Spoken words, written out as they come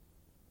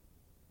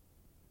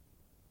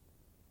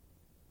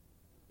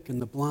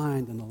and the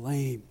blind and the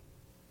lame.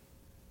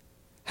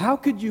 How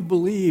could you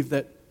believe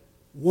that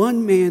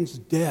one man's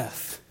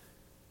death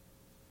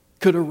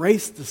could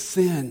erase the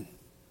sin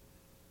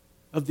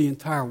of the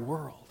entire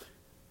world?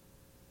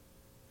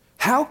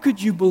 How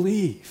could you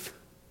believe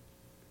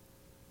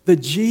that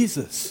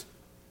Jesus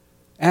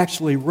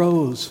actually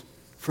rose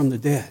from the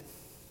dead?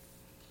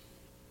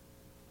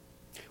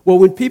 Well,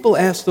 when people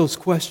ask those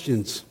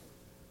questions,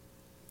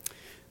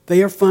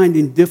 they are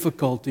finding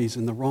difficulties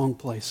in the wrong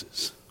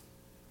places.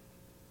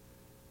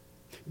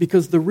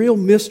 Because the real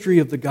mystery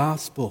of the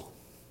gospel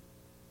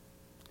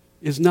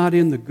is not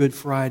in the Good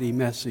Friday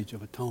message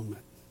of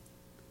atonement.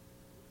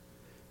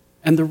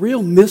 And the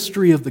real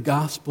mystery of the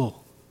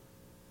gospel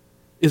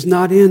is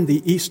not in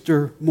the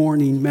Easter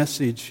morning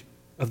message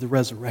of the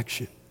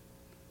resurrection.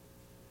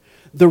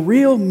 The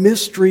real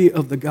mystery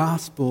of the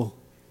gospel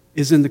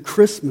is in the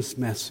Christmas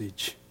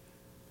message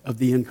of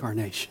the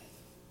incarnation.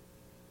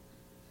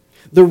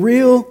 The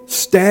real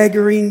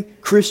staggering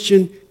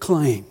Christian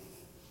claim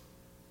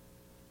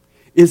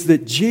is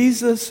that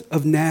Jesus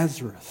of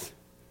Nazareth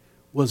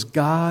was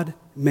God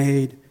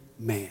made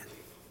man.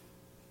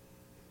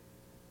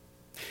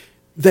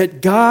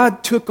 That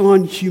God took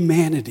on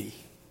humanity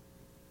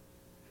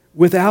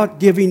without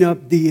giving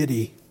up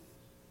deity,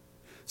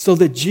 so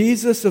that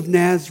Jesus of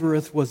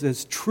Nazareth was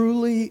as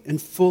truly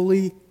and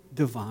fully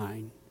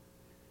divine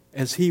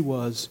as he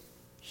was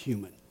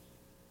human.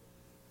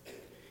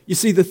 You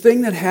see, the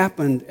thing that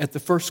happened at the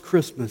first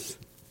Christmas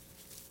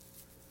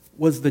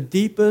was the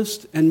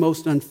deepest and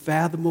most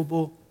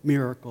unfathomable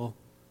miracle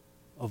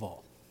of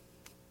all.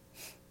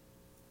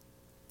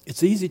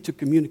 It's easy to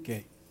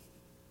communicate,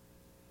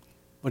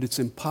 but it's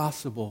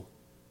impossible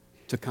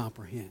to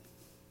comprehend.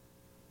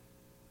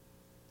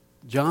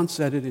 John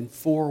said it in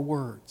 4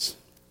 words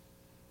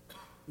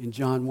in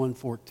John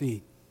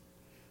 1:14.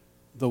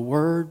 The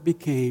Word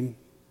became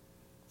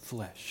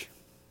flesh.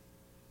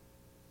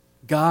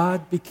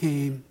 God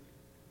became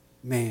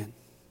man.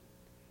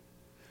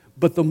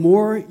 But the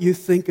more you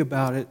think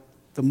about it,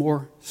 the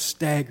more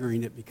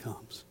staggering it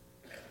becomes.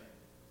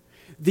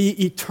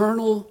 The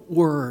eternal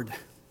Word,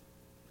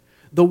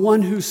 the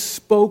one who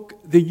spoke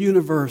the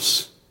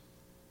universe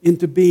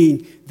into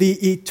being,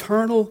 the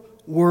eternal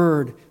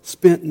Word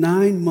spent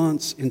 9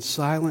 months in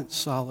silent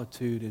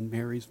solitude in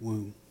Mary's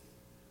womb.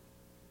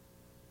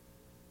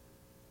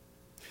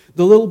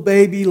 The little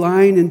baby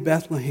lying in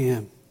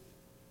Bethlehem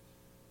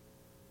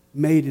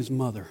made his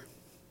mother.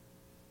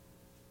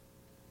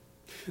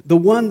 The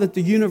one that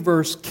the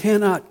universe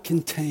cannot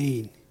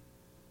contain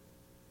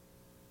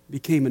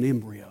became an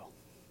embryo.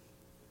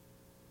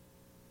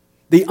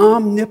 The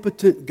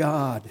omnipotent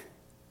God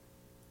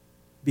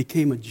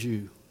became a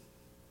Jew.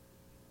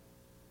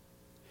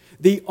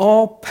 The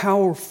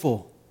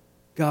all-powerful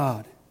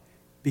God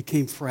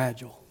became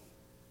fragile.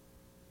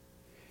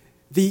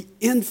 The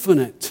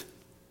infinite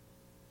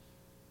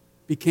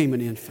became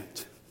an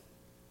infant.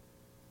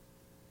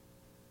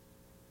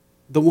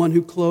 The one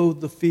who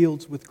clothed the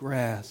fields with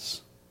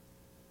grass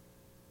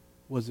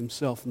was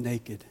himself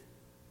naked.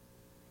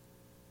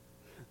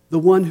 The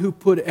one who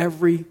put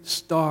every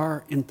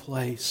star in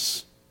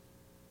place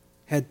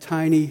had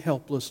tiny,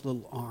 helpless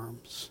little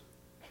arms.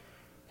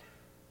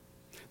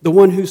 The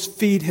one whose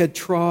feet had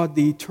trod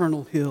the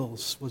eternal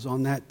hills was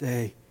on that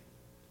day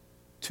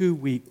too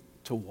weak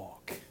to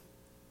walk.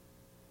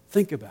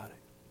 Think about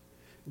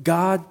it.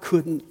 God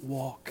couldn't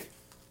walk.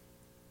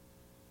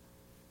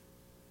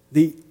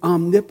 The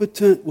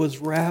omnipotent was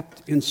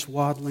wrapped in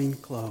swaddling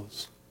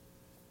clothes.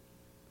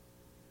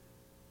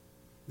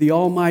 The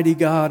Almighty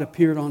God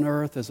appeared on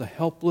earth as a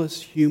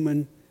helpless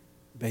human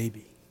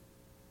baby.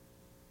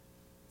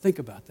 Think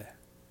about that.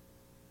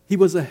 He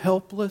was a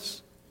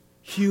helpless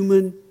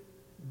human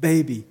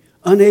baby,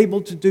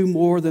 unable to do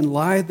more than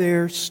lie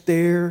there,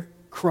 stare,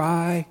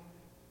 cry,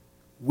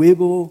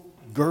 wiggle,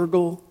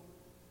 gurgle,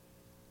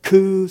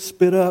 coo,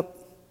 spit up,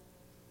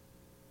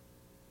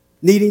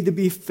 needing to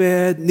be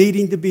fed,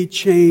 needing to be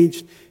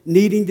changed,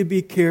 needing to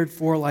be cared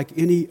for like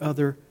any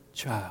other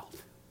child.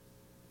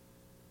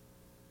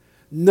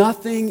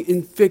 Nothing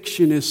in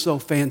fiction is so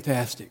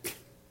fantastic.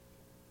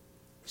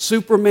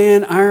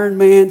 Superman, Iron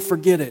Man,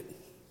 forget it.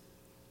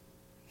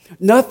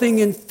 Nothing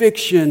in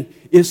fiction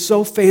is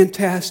so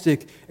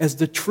fantastic as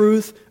the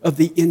truth of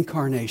the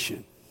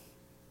incarnation.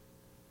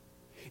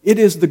 It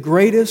is the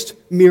greatest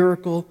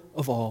miracle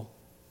of all.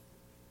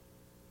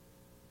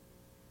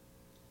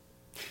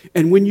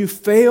 And when you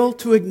fail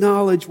to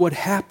acknowledge what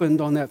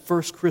happened on that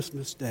first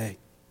Christmas day,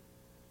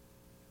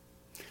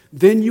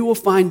 then you will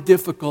find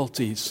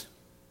difficulties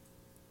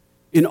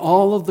in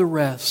all of the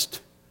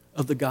rest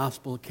of the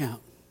gospel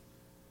account.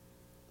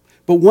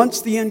 But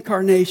once the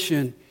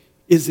incarnation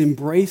is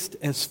embraced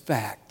as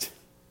fact,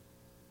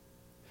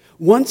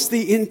 once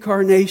the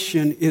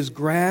incarnation is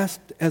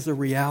grasped as a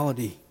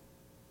reality,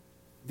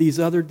 these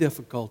other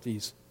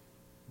difficulties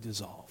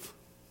dissolve.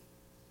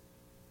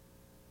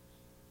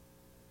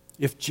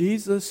 If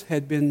Jesus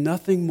had been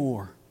nothing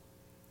more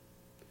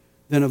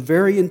than a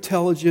very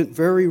intelligent,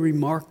 very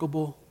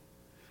remarkable,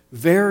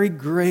 very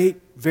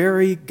great,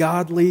 very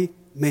godly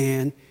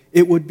man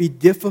it would be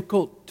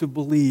difficult to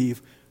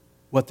believe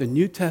what the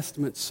New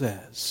Testament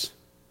says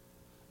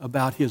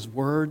about his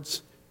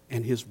words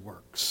and his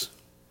works.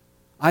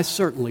 I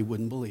certainly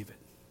wouldn't believe it.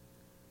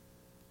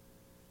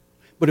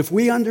 But if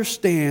we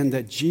understand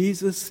that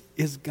Jesus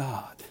is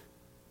God,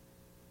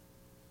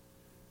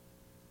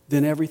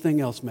 then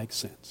everything else makes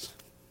sense.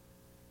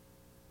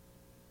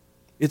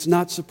 It's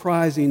not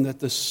surprising that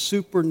the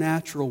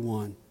supernatural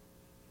one,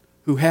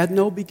 who had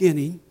no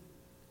beginning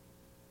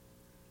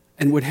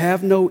and would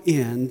have no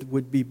end,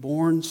 would be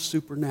born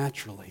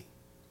supernaturally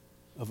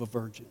of a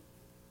virgin.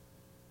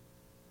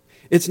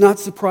 It's not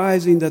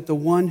surprising that the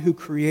one who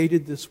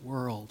created this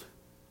world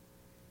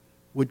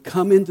would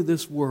come into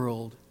this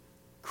world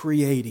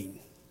creating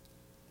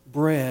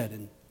bread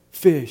and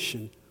fish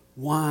and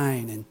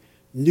wine and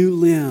new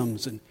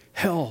limbs and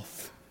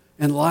health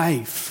and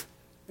life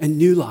and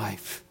new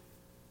life.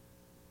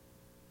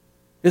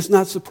 It's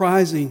not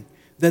surprising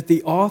that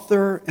the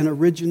author and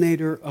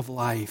originator of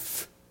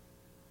life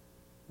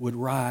would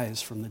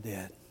rise from the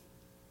dead.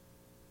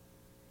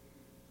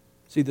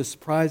 See, the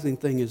surprising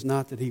thing is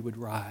not that he would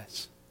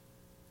rise.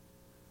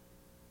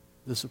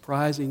 The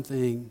surprising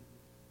thing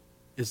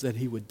is that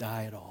he would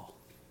die at all.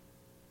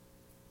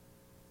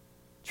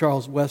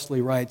 Charles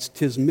Wesley writes,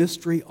 "'Tis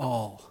mystery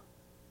all,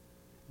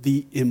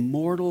 the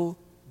immortal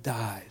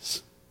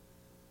dies.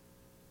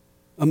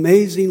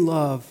 Amazing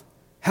love,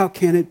 how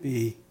can it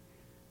be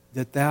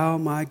that thou,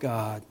 my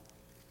God,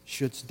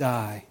 shouldst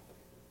die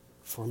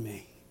for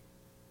me?"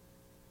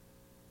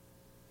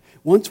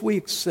 Once we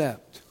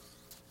accept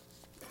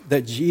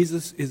that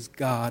Jesus is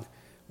God,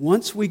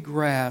 once we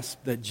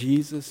grasp that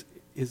Jesus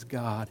is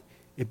God,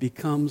 it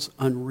becomes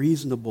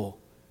unreasonable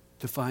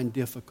to find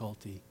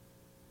difficulty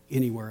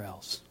anywhere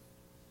else.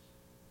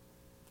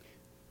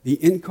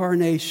 The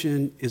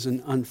incarnation is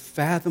an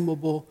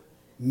unfathomable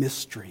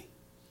mystery,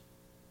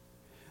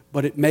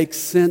 but it makes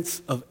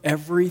sense of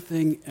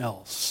everything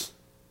else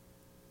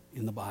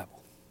in the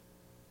Bible.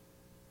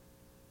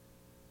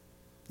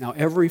 Now,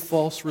 every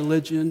false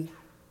religion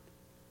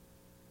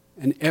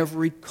and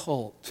every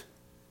cult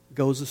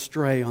goes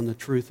astray on the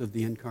truth of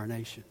the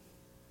incarnation.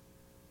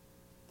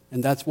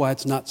 And that's why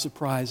it's not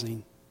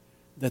surprising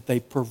that they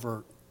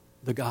pervert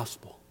the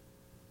gospel.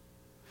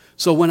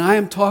 So when I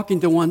am talking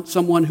to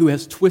someone who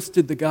has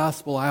twisted the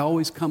gospel, I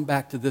always come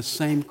back to this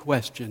same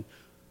question: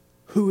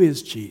 who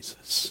is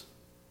Jesus?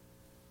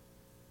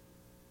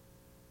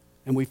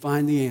 And we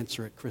find the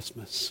answer at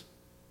Christmas.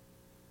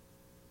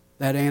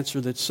 That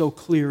answer that's so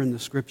clear in the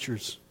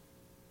Scriptures.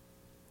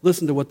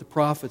 Listen to what the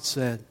prophet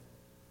said.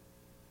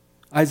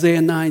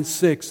 Isaiah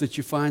 9:6 that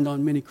you find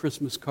on many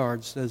Christmas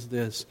cards says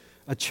this: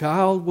 "A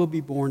child will be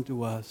born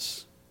to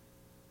us,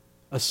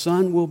 a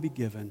son will be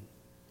given,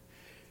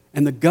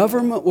 and the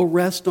government will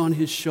rest on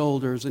his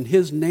shoulders, and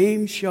his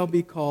name shall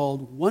be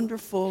called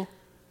Wonderful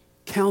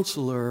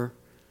Counselor,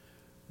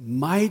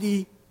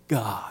 Mighty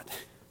God."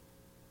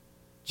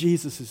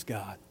 Jesus is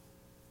God.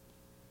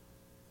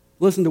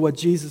 Listen to what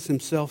Jesus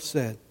himself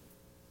said.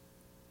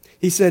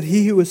 He said,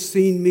 "He who has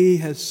seen me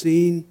has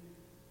seen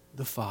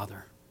the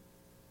Father.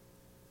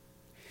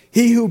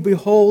 He who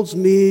beholds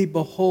me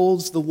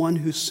beholds the one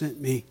who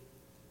sent me."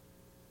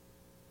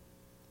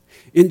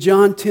 In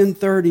John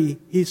 10:30,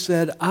 he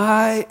said,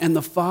 "I and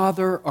the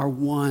Father are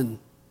one."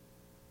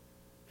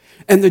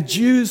 And the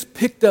Jews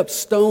picked up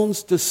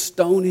stones to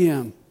stone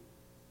him.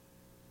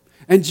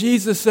 And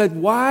Jesus said,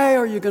 "Why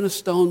are you going to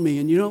stone me?"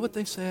 And you know what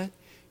they said?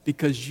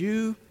 "Because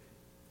you,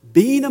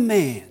 being a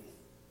man,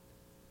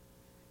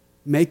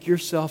 make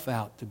yourself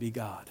out to be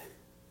God."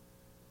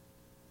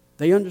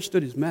 They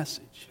understood his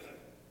message.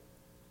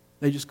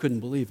 They just couldn't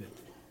believe it.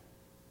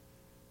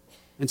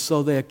 And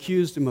so they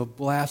accused him of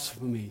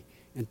blasphemy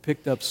and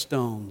picked up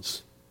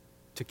stones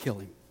to kill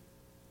him.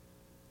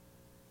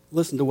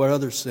 Listen to what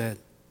others said.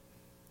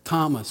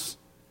 Thomas,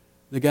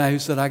 the guy who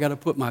said, "I got to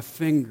put my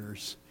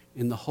fingers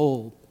in the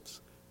holes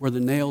where the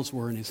nails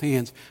were in his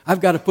hands.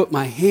 I've got to put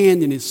my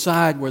hand in his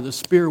side where the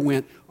spear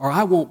went, or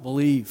I won't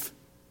believe."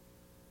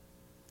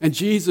 And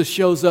Jesus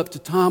shows up to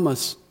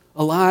Thomas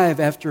alive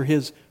after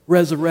his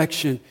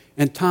resurrection,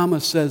 and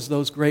Thomas says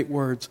those great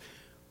words,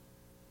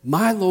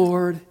 "My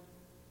Lord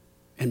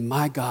and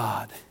my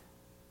God."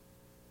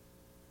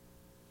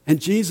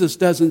 And Jesus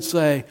doesn't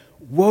say,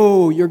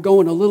 "Whoa, you're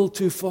going a little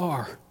too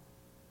far."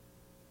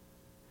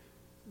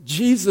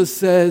 Jesus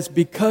says,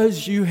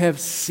 "Because you have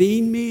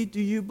seen me,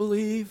 do you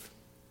believe?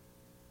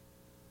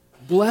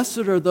 Blessed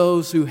are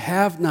those who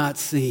have not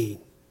seen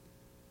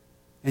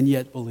and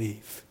yet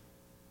believe."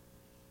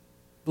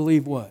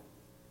 Believe what?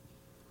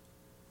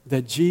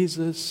 That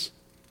Jesus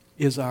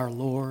is our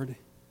Lord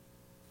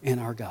and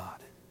our God.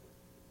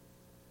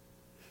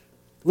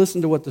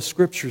 Listen to what the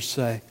Scriptures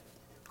say.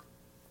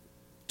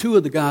 Two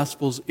of the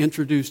Gospels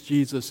introduce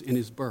Jesus in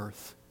his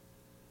birth.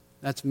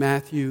 That's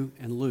Matthew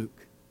and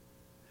Luke.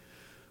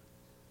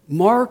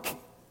 Mark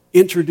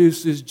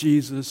introduces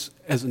Jesus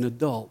as an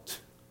adult.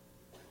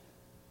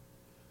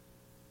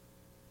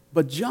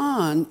 But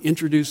John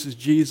introduces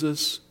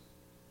Jesus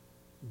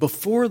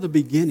before the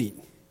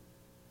beginning.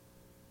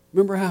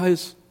 Remember how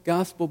his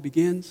gospel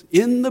begins?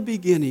 In the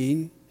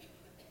beginning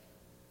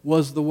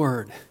was the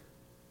Word.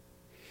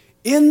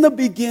 In the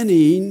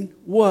beginning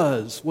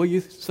was. Well,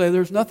 you say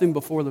there's nothing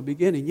before the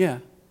beginning. Yeah.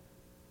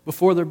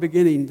 Before the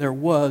beginning there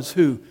was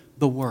who?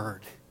 The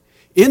Word.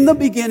 In the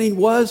beginning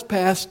was,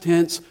 past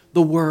tense,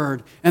 the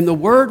Word. And the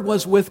Word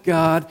was with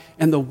God,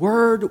 and the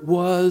Word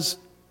was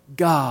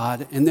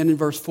God. And then in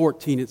verse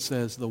 14 it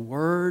says, the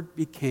Word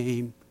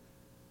became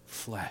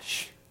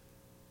flesh.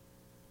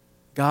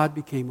 God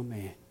became a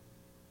man.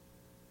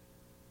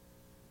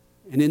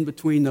 And in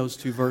between those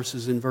two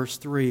verses, in verse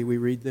 3, we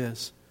read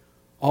this.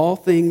 All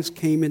things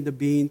came into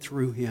being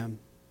through Him,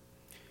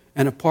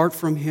 and apart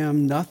from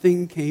Him,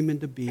 nothing came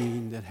into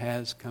being that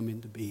has come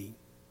into being.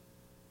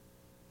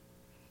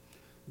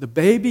 The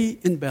baby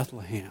in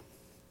Bethlehem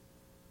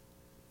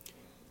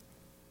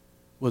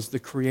was the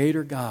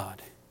Creator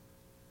God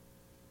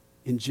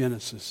in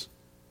Genesis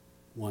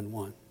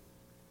 1:1.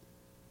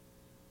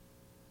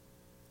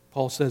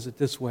 Paul says it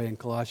this way in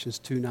Colossians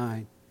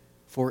 2:9.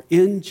 For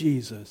in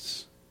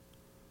Jesus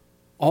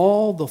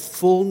all the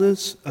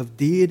fullness of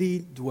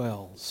deity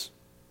dwells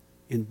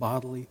in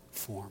bodily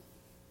form.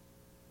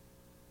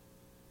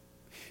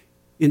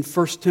 In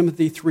 1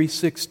 Timothy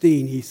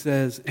 3:16 he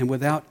says, and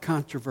without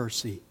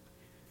controversy,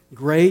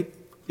 great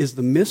is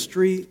the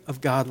mystery of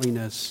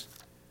godliness.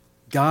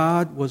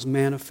 God was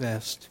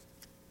manifest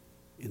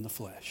in the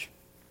flesh.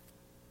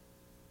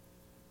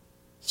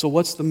 So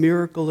what's the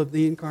miracle of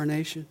the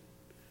incarnation?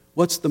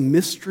 What's the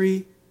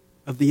mystery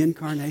of the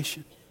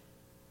incarnation?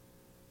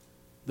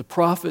 The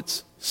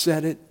prophets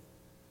said it.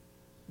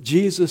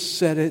 Jesus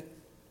said it.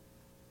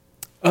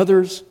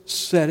 Others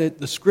said it.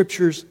 The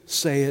Scriptures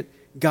say it.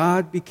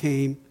 God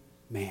became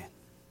man.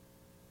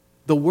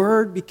 The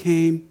Word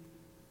became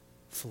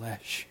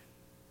flesh.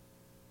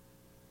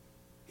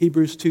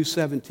 Hebrews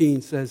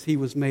 2:17 says He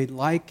was made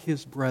like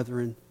His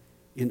brethren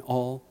in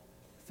all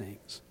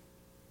things.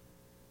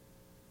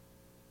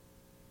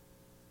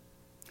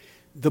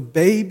 The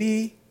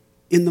baby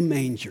in the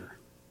manger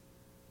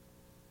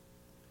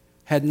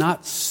had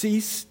not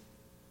ceased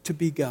to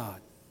be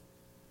God.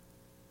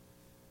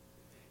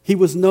 He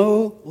was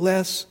no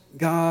less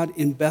God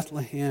in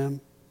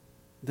Bethlehem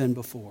than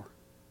before.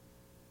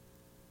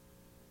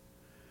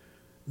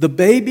 The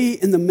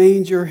baby in the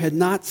manger had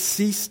not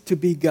ceased to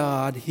be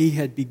God. He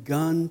had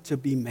begun to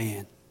be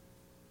man.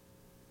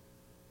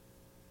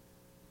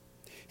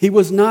 He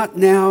was not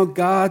now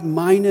God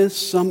minus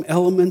some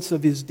elements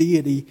of His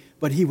deity,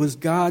 but He was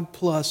God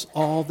plus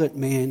all that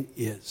man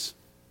is.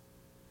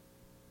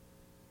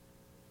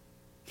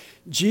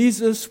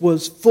 Jesus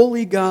was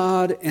fully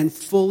God and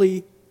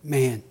fully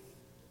man.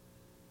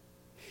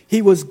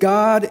 He was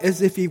God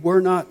as if He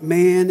were not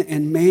man,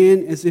 and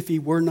man as if He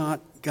were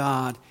not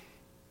God.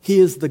 He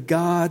is the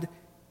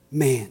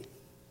God-man.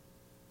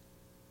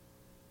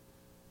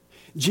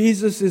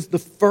 Jesus is the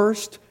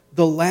first,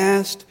 the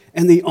last,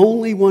 and the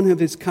only one of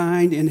His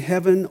kind in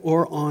heaven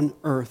or on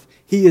earth.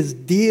 He is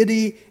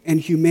deity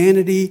and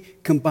humanity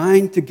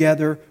combined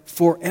together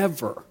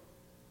forever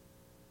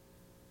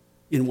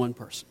in one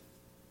person.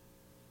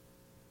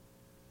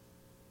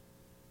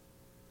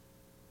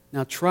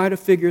 Now try to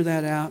figure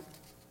that out,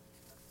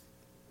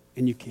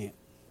 and you can't.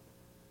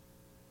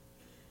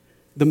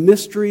 The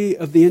mystery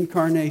of the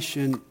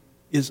incarnation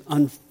is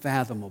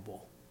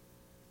unfathomable.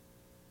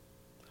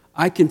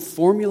 I can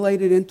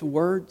formulate it into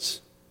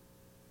words,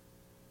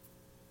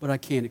 but I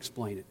can't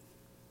explain it.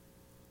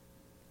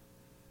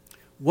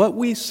 What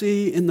we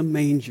see in the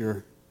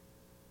manger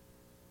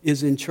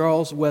is, in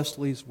Charles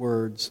Wesley's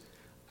words,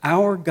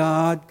 our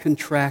God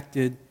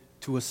contracted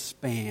to a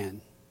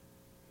span,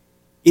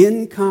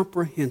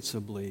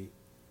 incomprehensibly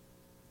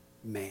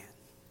man.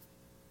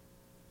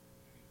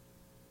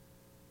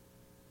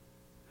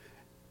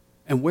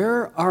 And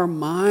where our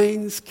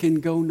minds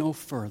can go no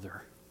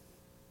further,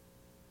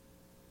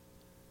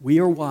 we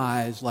are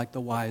wise, like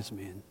the wise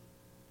men,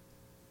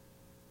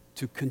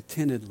 to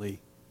contentedly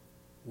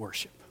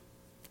worship.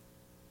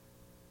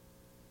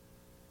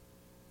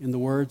 In the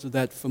words of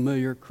that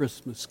familiar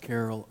Christmas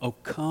carol, "O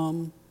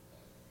come,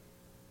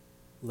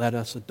 let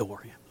us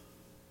adore Him."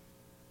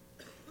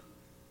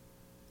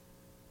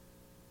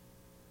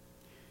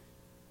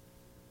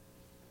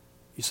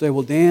 You say,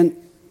 well, Dan,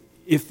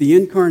 if the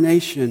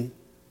incarnation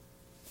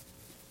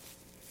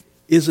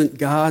isn't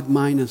God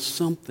minus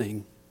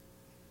something,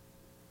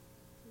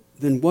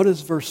 then what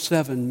does verse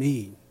 7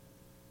 mean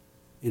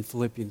in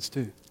Philippians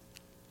 2?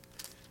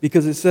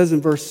 Because it says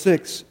in verse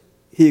 6,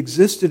 He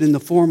existed in the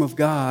form of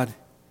God,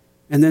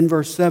 and then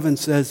verse 7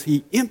 says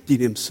He emptied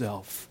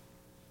Himself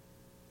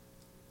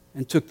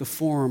and took the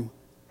form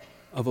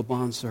of a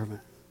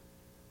bondservant.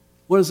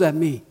 What does that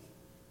mean?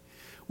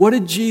 What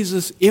did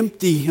Jesus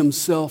empty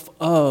Himself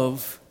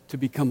of to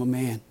become a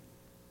man?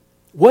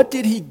 What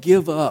did He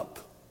give up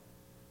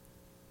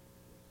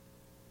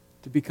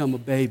to become a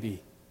baby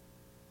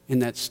in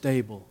that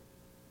stable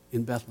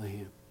in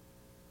Bethlehem?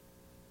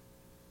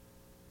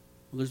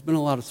 Well, there's been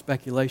a lot of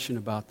speculation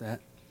about that.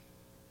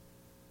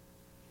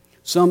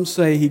 Some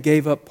say He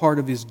gave up part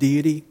of His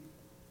deity.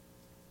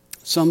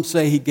 Some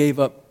say He gave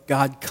up up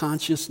God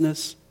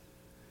consciousness,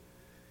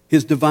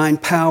 His divine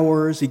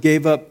powers. He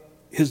gave up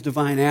His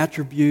divine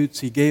attributes.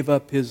 He gave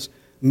up His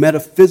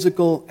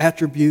metaphysical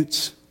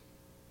attributes.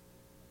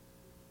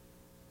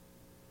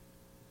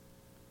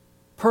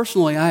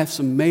 Personally, I have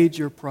some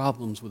major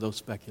problems with those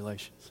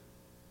speculations.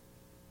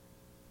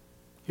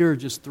 Here are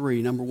just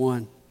three. Number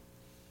one,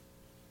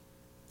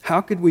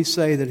 how could we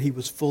say that He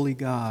was fully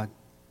God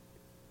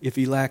if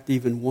He lacked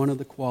even one of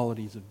the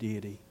qualities of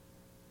deity?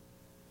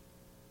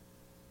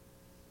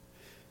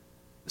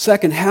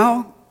 Second,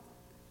 how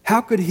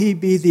could He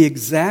be the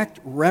exact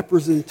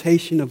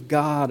representation of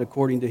God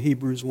according to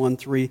Hebrews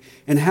 1:3?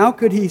 And how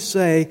could He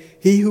say,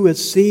 "He who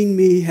has seen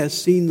me has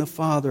seen the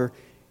Father,"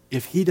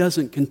 if He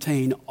doesn't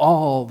contain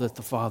all that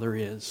the Father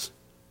is?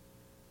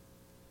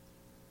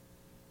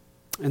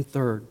 And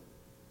third,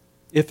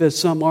 if, as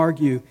some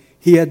argue,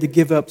 He had to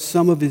give up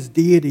some of His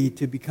deity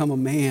to become a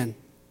man,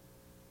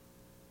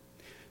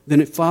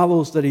 then it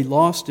follows that He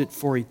lost it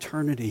for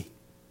eternity,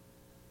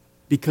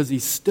 because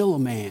He's still a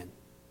man,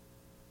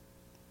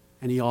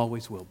 and He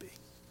always will be.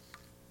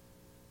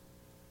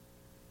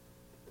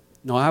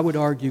 No, I would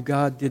argue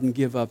God didn't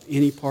give up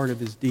any part of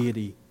His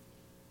deity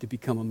to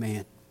become a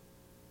man.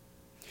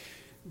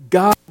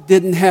 God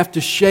didn't have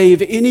to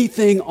shave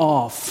anything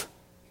off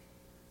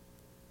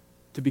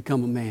to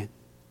become a man.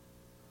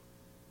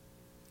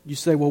 You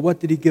say, well, what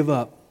did He give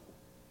up?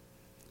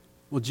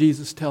 Well,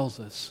 Jesus tells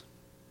us.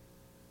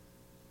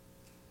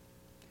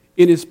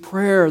 In His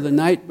prayer the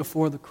night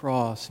before the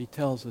cross, He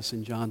tells us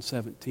in John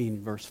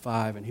 17, verse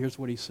 5, and here's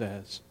what He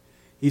says.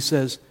 He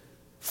says,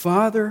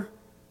 "Father,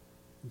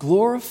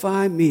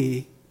 glorify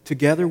me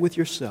together with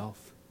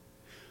Yourself,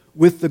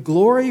 with the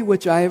glory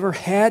which I ever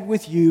had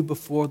with You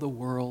before the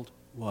world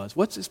was."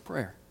 What's His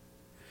prayer?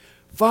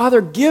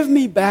 Father, give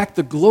me back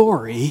the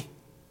glory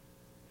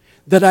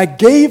that I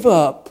gave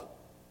up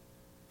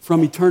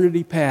from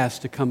eternity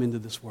past to come into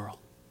this world.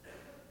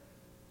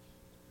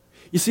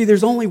 You see,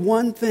 there's only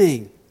one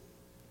thing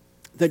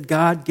that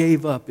God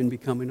gave up in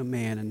becoming a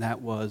man, and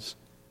that was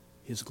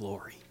His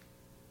glory.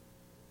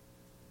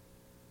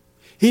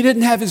 He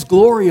didn't have His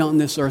glory on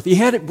this earth. He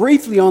had it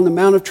briefly on the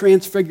Mount of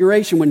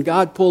Transfiguration when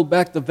God pulled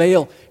back the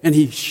veil and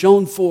He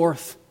shone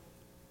forth.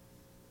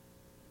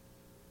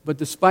 But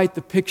despite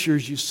the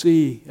pictures you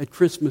see at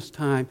Christmas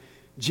time,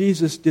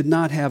 Jesus did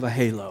not have a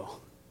halo.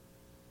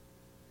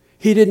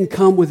 He didn't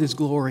come with His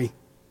glory.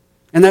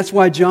 And that's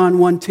why John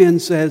 1:10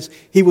 says,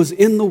 He was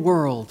in the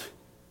world,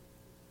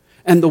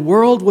 and the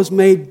world was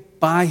made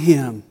by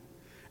Him,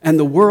 and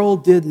the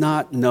world did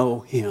not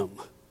know Him.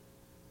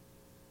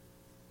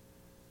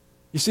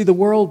 You see, the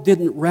world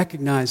didn't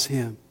recognize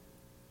Him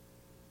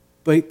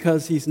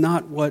because He's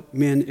not what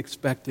men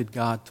expected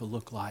God to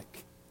look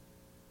like.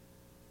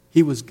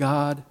 He was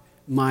God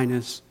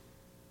minus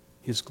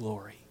His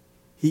glory.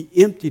 He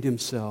emptied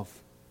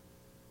Himself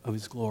of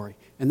His glory.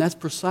 And that's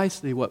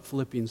precisely what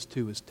Philippians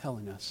 2 is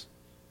telling us.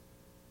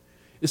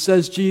 It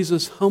says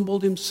Jesus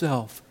humbled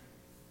Himself,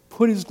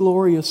 put His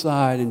glory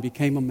aside, and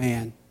became a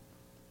man.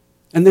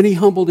 And then He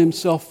humbled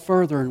Himself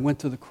further and went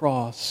to the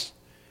cross.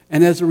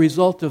 And as a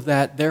result of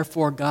that,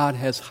 therefore, God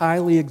has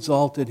highly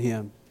exalted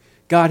Him.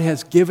 God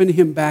has given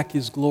Him back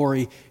His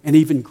glory, and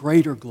even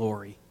greater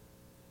glory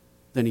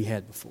than He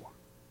had before.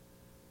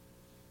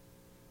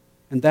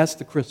 And that's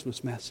the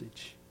Christmas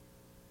message.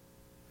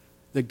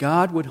 That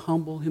God would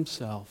humble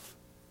Himself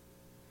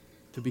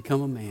to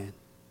become a man.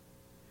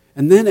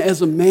 And then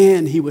as a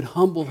man, He would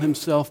humble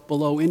Himself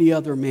below any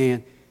other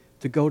man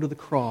to go to the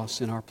cross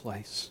in our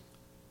place.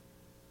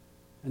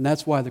 And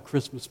that's why the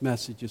Christmas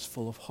message is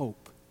full of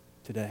hope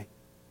today.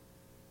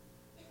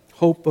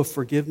 Hope of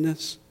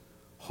forgiveness,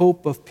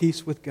 hope of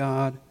peace with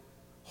God,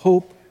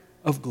 hope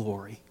of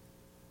glory.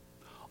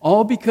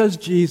 All because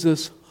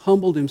Jesus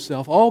humbled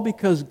Himself, all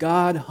because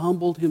God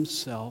humbled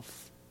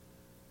Himself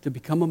to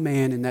become a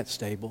man in that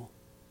stable.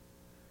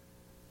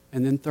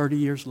 And then 30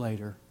 years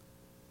later,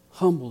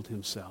 humbled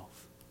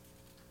Himself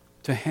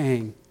to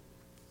hang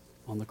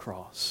on the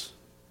cross.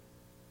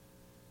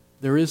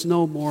 There is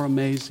no more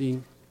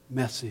amazing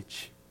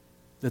message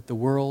that the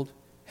world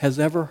has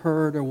ever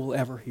heard or will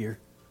ever hear.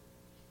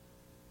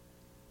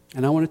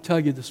 And I want to tell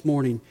you this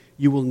morning,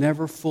 you will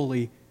never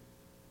fully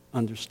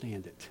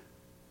understand it.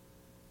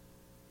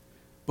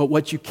 But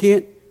what you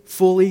can't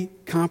fully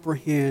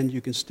comprehend,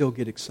 you can still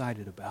get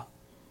excited about.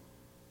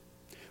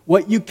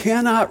 What you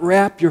cannot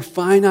wrap your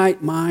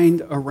finite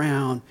mind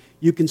around,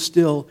 you can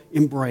still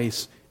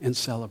embrace and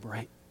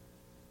celebrate.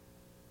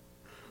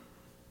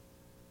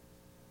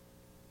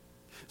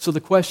 So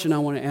the question I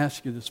want to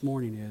ask you this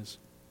morning is,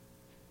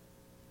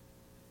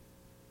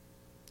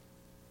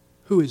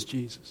 who is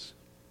Jesus?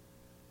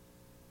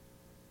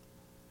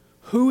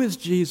 Who is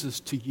Jesus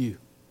to you?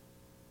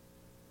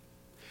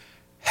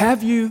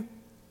 Have you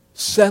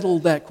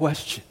settled that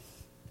question?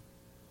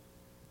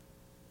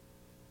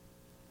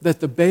 That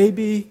the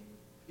baby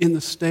in the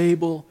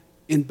stable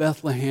in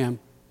Bethlehem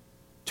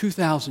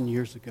 2,000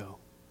 years ago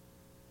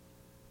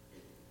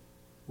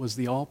was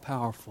the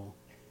all-powerful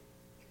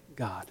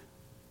God.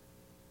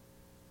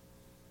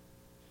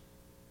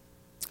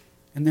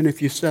 And then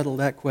if you settle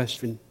that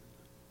question,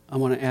 I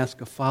want to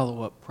ask a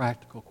follow-up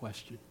practical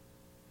question.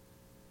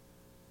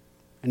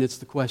 And it's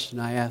the question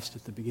I asked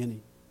at the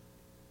beginning.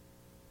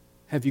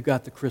 Have you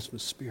got the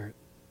Christmas spirit?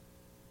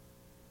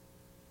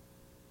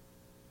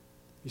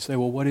 You say,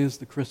 well, what is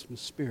the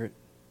Christmas spirit?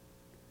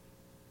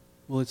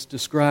 Well, it's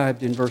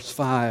described in verse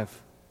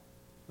 5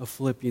 of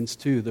Philippians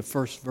 2, the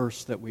first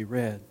verse that we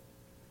read.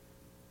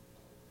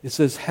 It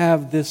says,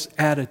 have this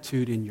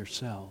attitude in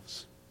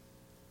yourselves,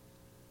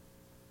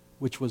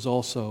 which was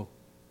also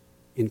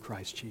in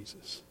Christ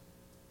Jesus.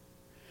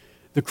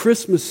 The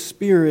Christmas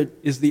spirit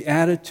is the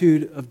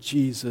attitude of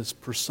Jesus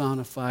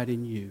personified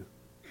in you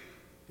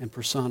and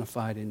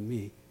personified in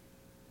me.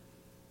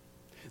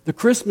 The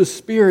Christmas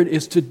spirit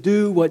is to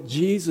do what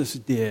Jesus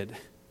did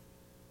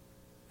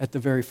at the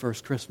very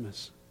first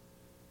Christmas.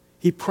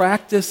 He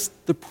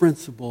practiced the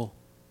principle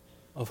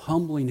of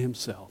humbling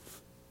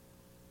himself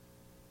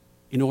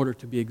in order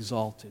to be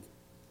exalted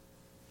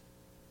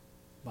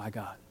by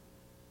God.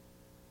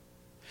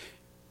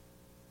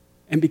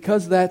 And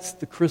because that's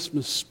the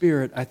Christmas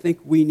spirit, I think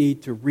we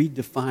need to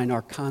redefine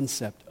our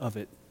concept of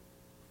it.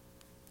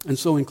 And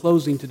so in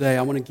closing today,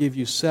 I want to give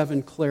you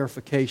 7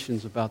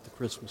 clarifications about the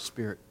Christmas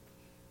spirit.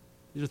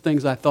 These are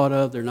things I thought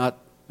of. They're not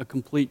a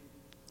complete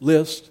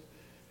list.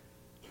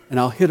 And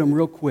I'll hit them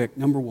real quick.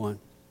 Number 1,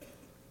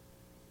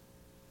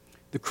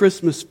 the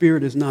Christmas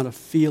spirit is not a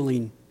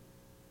feeling,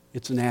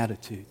 it's an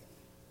attitude.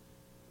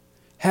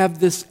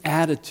 Have this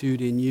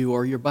attitude in you,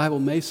 or your Bible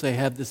may say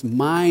have this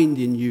mind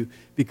in you,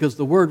 because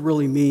the word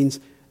really means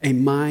a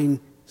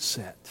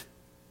mindset.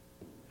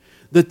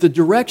 That the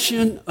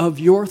direction of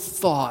your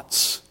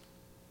thoughts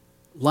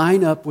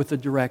line up with the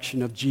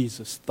direction of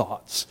Jesus'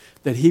 thoughts,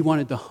 that he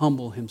wanted to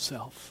humble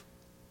himself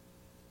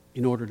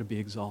in order to be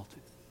exalted.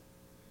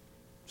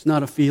 It's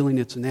not a feeling,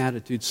 it's an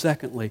attitude.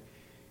 Secondly,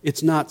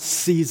 it's not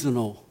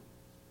seasonal,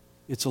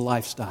 it's a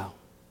lifestyle.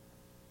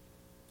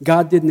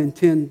 God didn't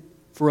intend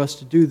for us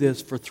to do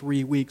this for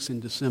 3 weeks in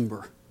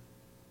December.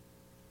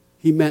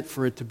 He meant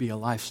for it to be a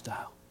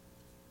lifestyle.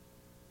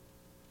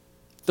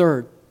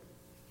 Third,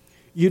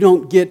 you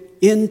don't get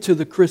into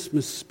the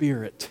Christmas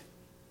spirit.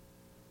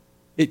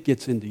 It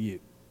gets into you.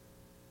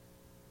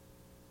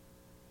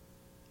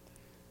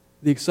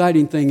 The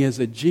exciting thing is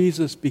that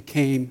Jesus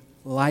became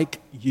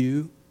like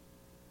you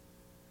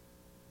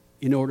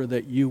in order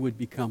that you would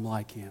become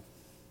like him.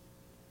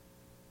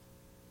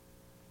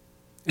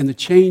 And the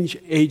change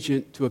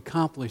agent to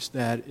accomplish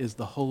that is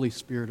the Holy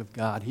Spirit of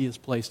God. He has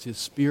placed his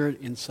Spirit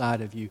inside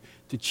of you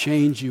to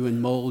change you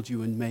and mold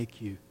you and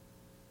make you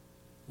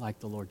like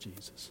the Lord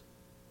Jesus.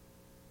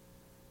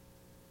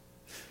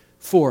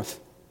 Fourth,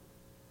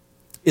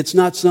 it's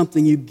not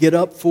something you get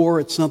up for,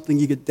 it's something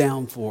you get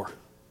down for.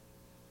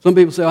 Some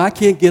people say, I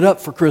can't get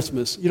up for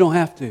Christmas. You don't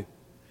have to.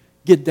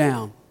 Get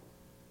down.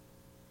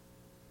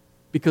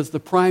 Because the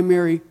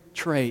primary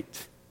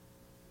trait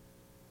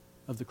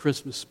of the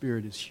Christmas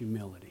spirit is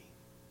humility.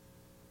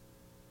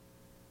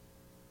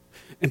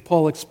 And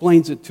Paul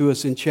explains it to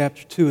us in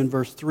chapter 2 and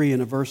verse 3,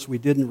 in a verse we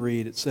didn't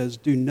read. It says,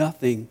 do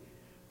nothing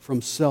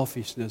from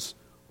selfishness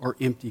or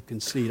empty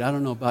conceit. I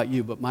don't know about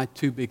you, but my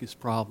 2 biggest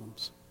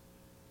problems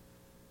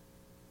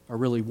are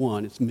really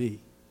one, it's me.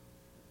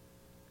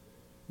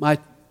 My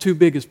 2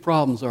 biggest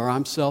problems are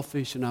I'm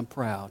selfish and I'm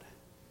proud.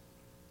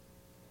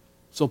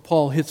 So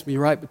Paul hits me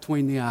right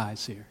between the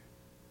eyes here.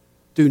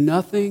 Do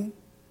nothing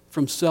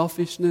from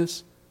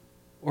selfishness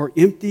or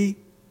empty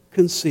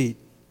conceit,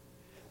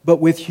 but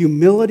with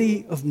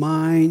humility of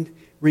mind,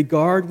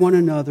 regard one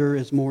another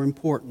as more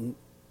important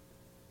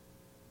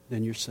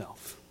than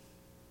yourself.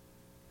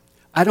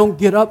 I don't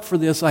get up for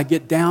this, I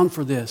get down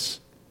for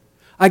this.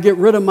 I get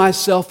rid of my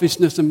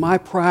selfishness and my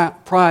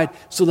pride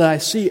so that I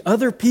see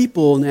other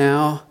people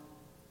now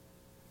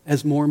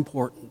as more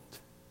important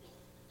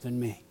than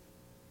me.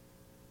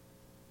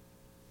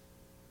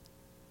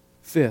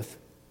 Fifth,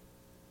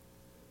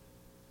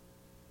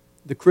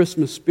 the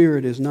Christmas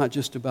spirit is not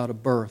just about a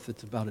birth,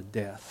 it's about a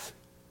death.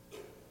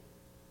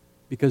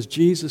 Because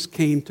Jesus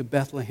came to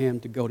Bethlehem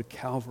to go to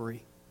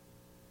Calvary.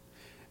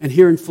 And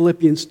here in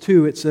Philippians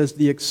 2, it says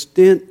the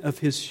extent of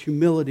his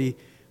humility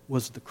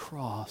was the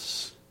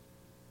cross.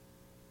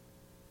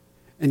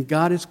 And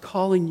God is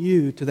calling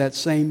you to that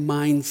same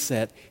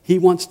mindset. He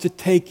wants to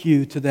take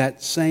you to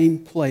that same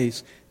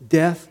place,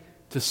 death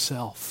to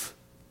self.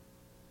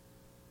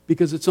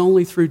 Because it's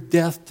only through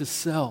death to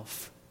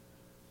self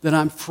that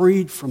I'm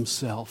freed from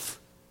self.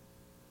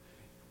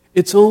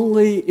 It's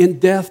only in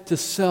death to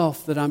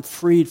self that I'm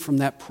freed from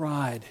that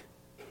pride.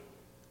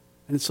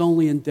 And it's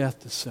only in death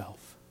to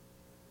self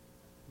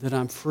that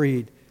I'm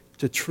freed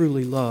to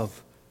truly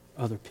love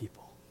other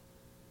people.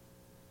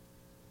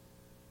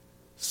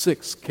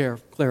 Sixth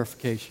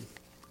clarification.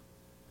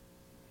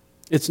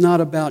 It's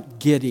not about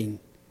getting,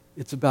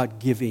 it's about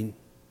giving.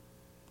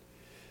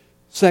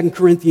 2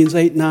 Corinthians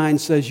 8:9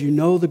 says, you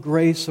know the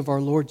grace of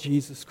our Lord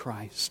Jesus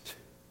Christ,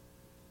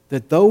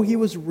 that though he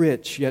was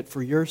rich, yet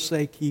for your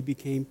sake he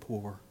became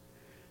poor,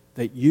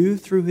 that you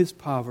through his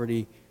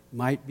poverty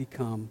might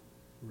become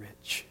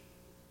rich.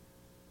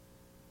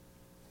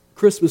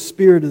 Christmas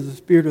spirit is the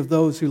spirit of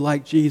those who,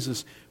 like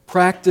Jesus,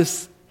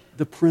 practice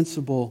the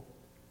principle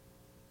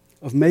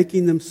of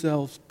making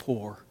themselves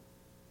poor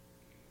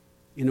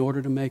in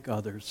order to make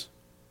others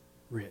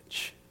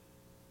rich.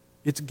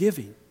 It's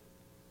giving.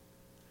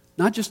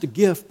 Not just a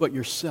gift, but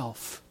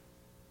yourself.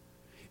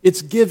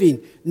 It's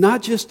giving,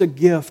 not just a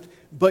gift,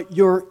 but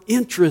your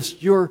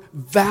interest, your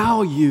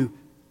value,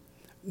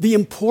 the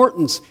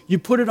importance. You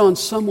put it on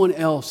someone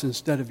else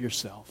instead of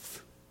yourself.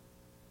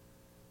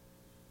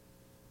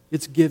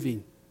 It's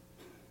giving,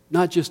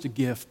 not just a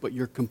gift, but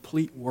your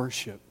complete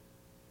worship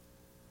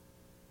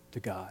to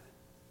God.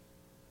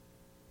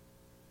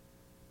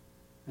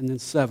 And then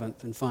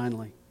seventh and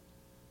finally,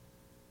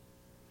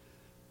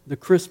 the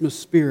Christmas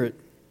spirit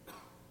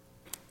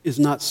is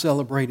not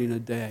celebrating a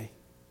day.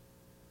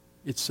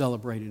 It's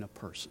celebrating a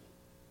person.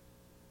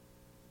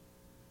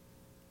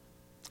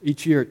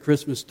 Each year at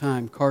Christmas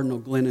time, Cardinal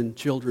Glennon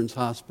Children's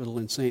Hospital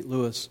in St.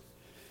 Louis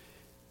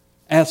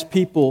asks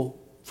people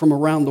from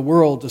around the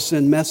world to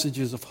send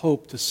messages of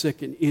hope to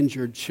sick and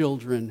injured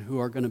children who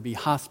are going to be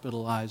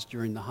hospitalized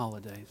during the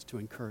holidays to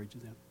encourage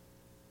them.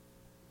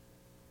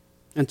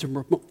 And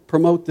to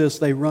promote this,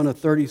 they run a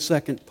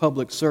 30-second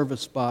public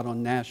service spot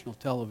on national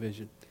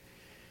television.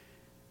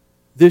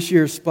 This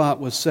year's spot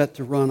was set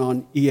to run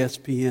on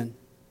ESPN.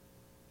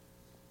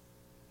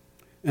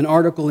 An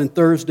article in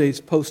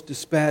Thursday's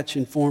Post-Dispatch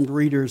informed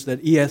readers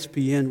that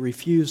ESPN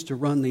refused to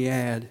run the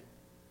ad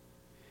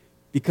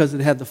because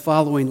it had the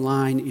following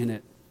line in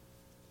it.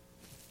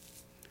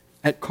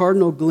 At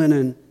Cardinal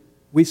Glennon,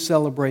 we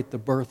celebrate the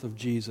birth of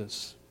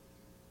Jesus.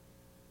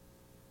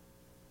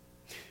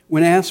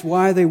 When asked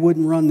why they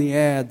wouldn't run the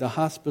ad, the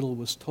hospital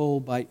was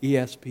told by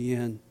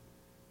ESPN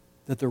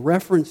that the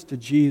reference to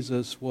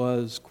Jesus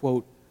was,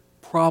 quote,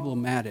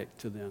 problematic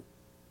to them.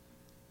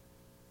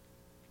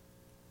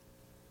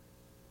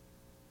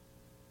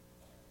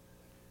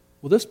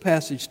 Well, this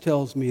passage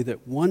tells me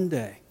that one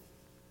day,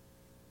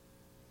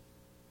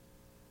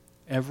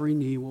 every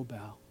knee will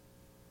bow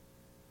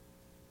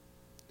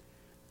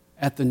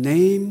at the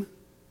name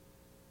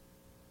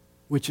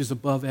which is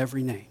above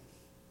every name.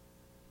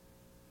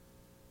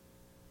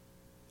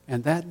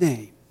 And that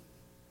name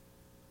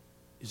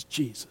is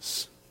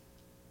Jesus.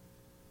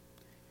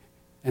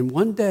 And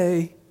one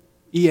day,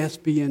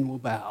 ESPN will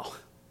bow.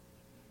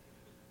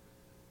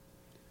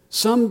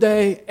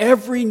 Someday,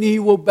 every knee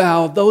will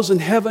bow, those in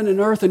heaven and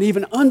earth and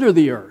even under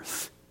the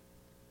earth,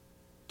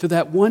 to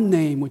that one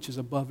name which is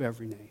above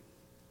every name,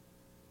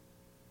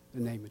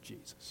 the name of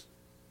Jesus.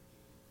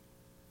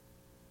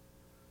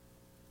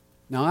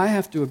 Now, I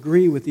have to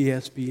agree with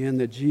ESPN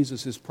that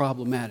Jesus is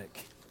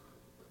problematic.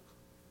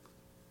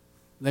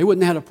 They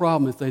wouldn't have had a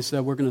problem if they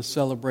said, we're going to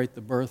celebrate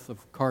the birth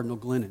of Cardinal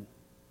Glennon.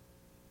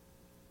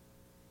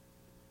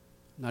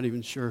 Not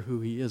even sure who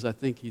he is. I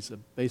think he's a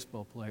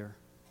baseball player.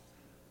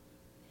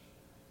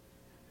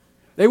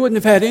 They wouldn't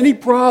have had any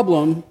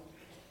problem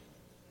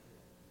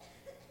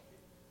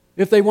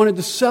if they wanted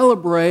to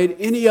celebrate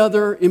any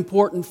other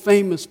important,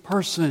 famous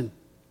person.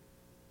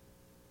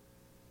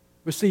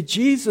 But see,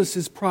 Jesus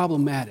is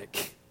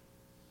problematic.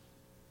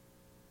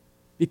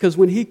 Because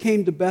when he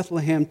came to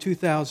Bethlehem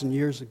 2,000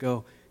 years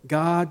ago,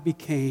 God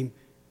became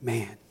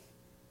man.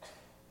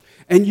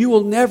 And you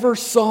will never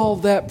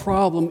solve that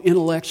problem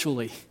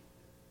intellectually.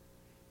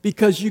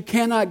 Because you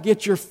cannot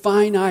get your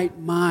finite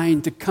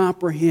mind to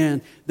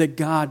comprehend that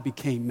God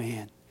became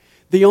man.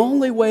 The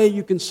only way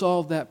you can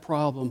solve that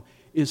problem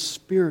is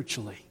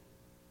spiritually.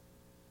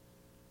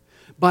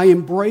 By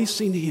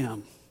embracing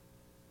him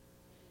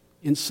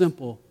in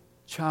simple,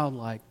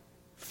 childlike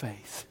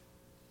faith.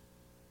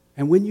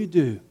 And when you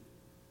do,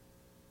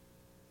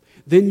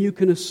 then you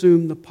can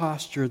assume the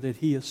posture that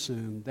he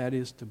assumed, that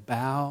is to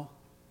bow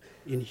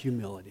in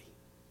humility.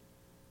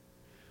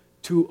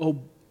 To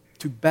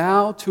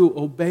bow to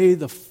obey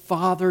the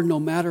Father no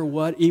matter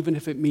what, even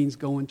if it means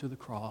going to the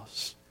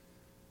cross.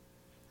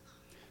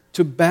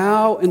 To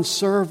bow and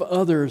serve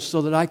others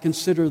so that I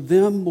consider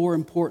them more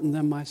important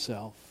than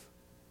myself.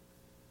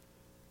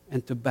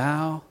 And to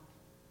bow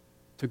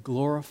to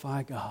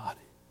glorify God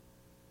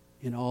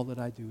in all that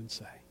I do and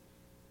say.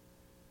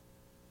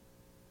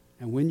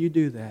 And when you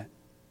do that,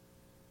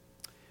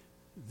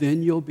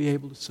 then you'll be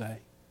able to say,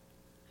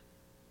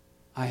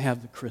 I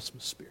have the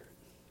Christmas spirit.